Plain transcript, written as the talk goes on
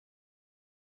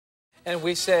And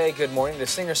we say good morning to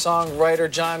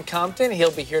singer-songwriter John Compton. He'll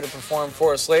be here to perform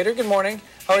for us later. Good morning.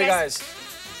 How are you guys?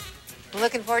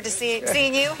 Looking forward to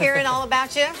seeing you, hearing all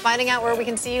about you, finding out where we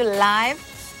can see you live.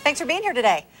 Thanks for being here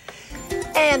today.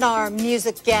 And our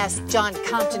music guest, John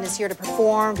Compton, is here to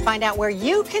perform. Find out where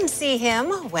you can see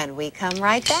him when we come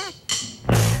right back.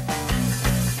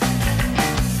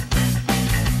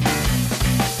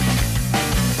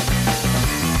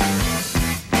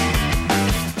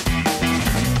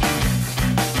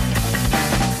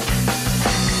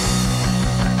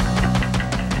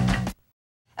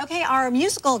 Okay, our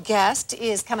musical guest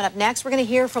is coming up next. We're going to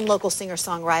hear from local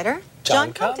singer-songwriter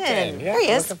John Compton. Yeah, there he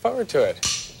is. Looking forward to it.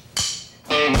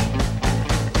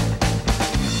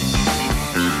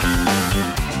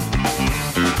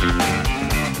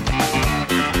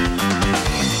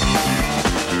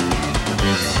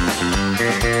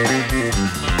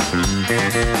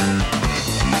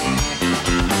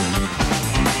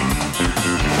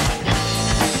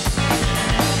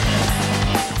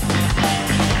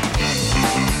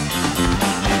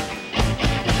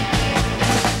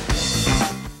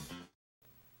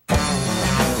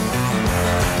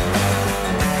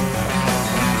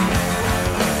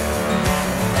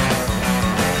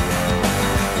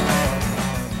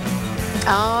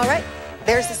 All right,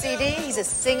 there's the CD. He's a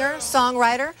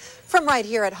singer-songwriter from right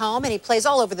here at home, and he plays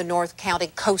all over the North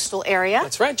County coastal area.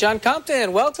 That's right, John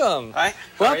Compton. Welcome. Hi.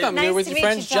 Welcome. Nice You're with to your meet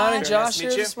friends you, John John. and Josh Nice to meet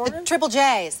here you. this morning? Triple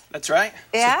J's. That's right.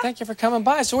 Yeah? So thank you for coming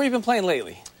by. So where have you been playing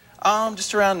lately?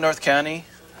 Just around North County,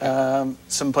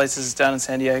 some places down in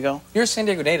San Diego. You're a San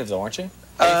Diego native, though, aren't you?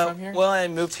 Are you from here? Well, I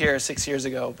moved here 6 years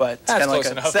ago, but it's That's kind of like close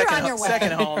a enough. You're on your way.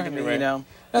 second home to me, Right. you know.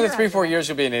 Another You're 3-4 years,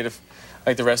 you'll be a native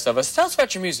like the rest of us. Tell us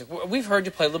about your music. We've heard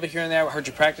you play a little bit here and there. We heard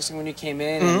you practicing when you came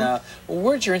in. And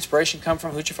where'd your inspiration come from?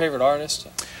 Who's your favorite artist?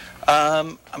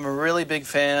 I'm a really big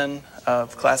fan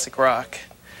of classic rock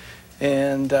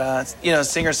and, you know,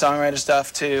 singer-songwriter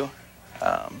stuff, too.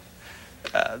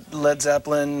 Led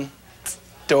Zeppelin,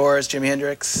 Doors, Jimi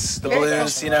Hendrix, the Very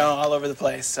blues, cool. you know, all over the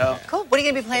place. So Cool. What are you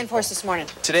going to be playing for us this morning?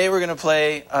 today we're going to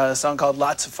play a song called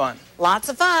Lots of Fun. Lots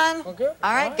of fun. Well, good.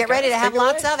 All right, All right, get ready to guys, have take it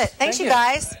lots away. of it. Thanks, Thank you you.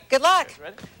 guys. Good luck.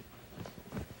 Ready?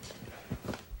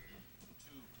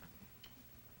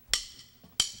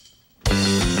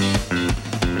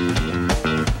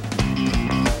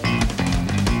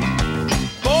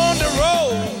 Born to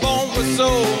roll, born with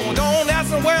soul. Don't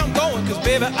ask me where I'm going, cause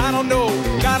baby, I don't know.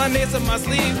 Got an ace in my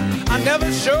sleeve, I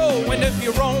never show. And if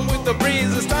you're wrong with the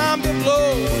breeze, it's time to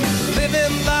blow.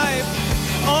 Living life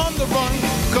on the run.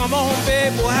 Come on,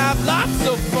 babe, we'll have lots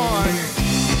of fun.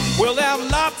 We'll have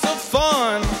lots of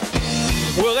fun.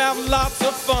 We'll have lots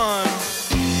of fun.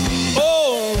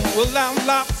 Oh, we'll have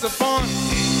lots of fun.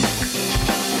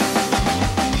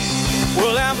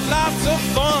 We'll have lots of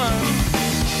fun.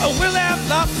 Oh, we'll have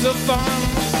lots of fun.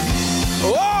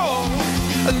 Oh,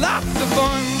 lots of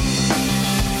fun.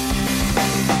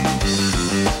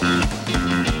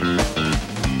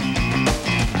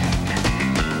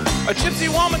 A gypsy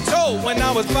woman told when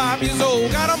I was 5 years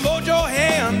old, gotta hold your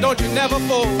hand, don't you never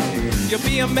fold. You'll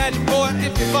be a magic boy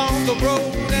if you fall the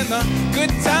road, and the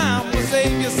good time will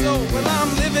save your soul. Well, I'm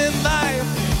living life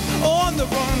on the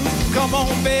run. Come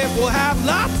on, babe, we'll have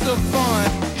lots of fun.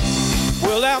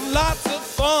 We'll have lots of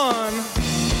fun.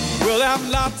 We'll have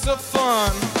lots of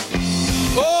fun.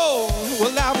 Oh,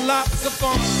 we'll have lots of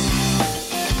fun.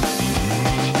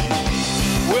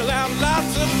 We'll have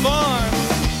lots of fun.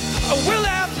 We'll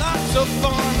have lots of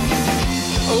fun.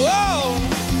 Oh,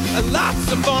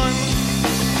 lots of fun.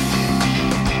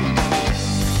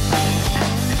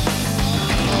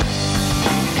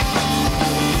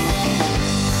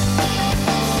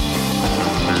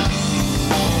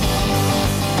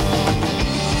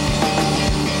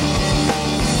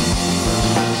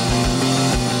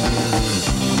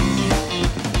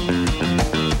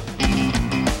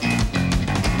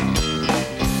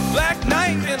 Black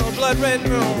night in a blood red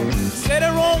room. Say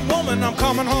the wrong woman, I'm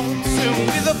coming home soon.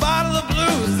 With a bottle of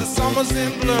blues, the summer's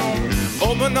in bloom.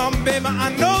 Open up, baby, I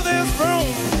know there's room.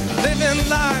 Living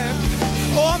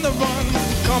life on the run.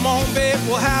 Come on, babe,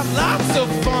 we'll have lots of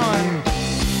fun.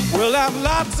 We'll have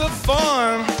lots of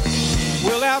fun.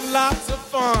 We'll have lots of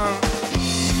fun.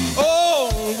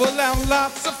 Oh, we'll have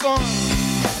lots of fun.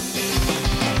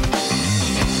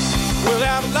 We'll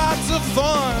have lots of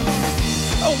fun.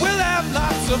 Oh, we'll have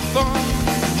lots of fun.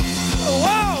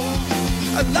 Whoa,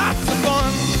 lots of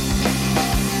fun.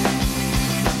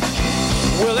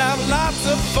 We'll have lots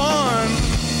of fun.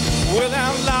 We'll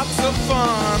have lots of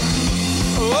fun.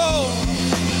 Whoa,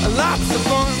 lots of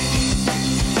fun.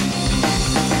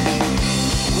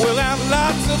 We'll have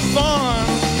lots of fun.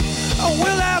 Oh,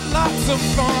 we'll have lots of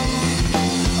fun.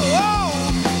 Oh.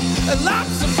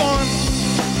 lots of fun.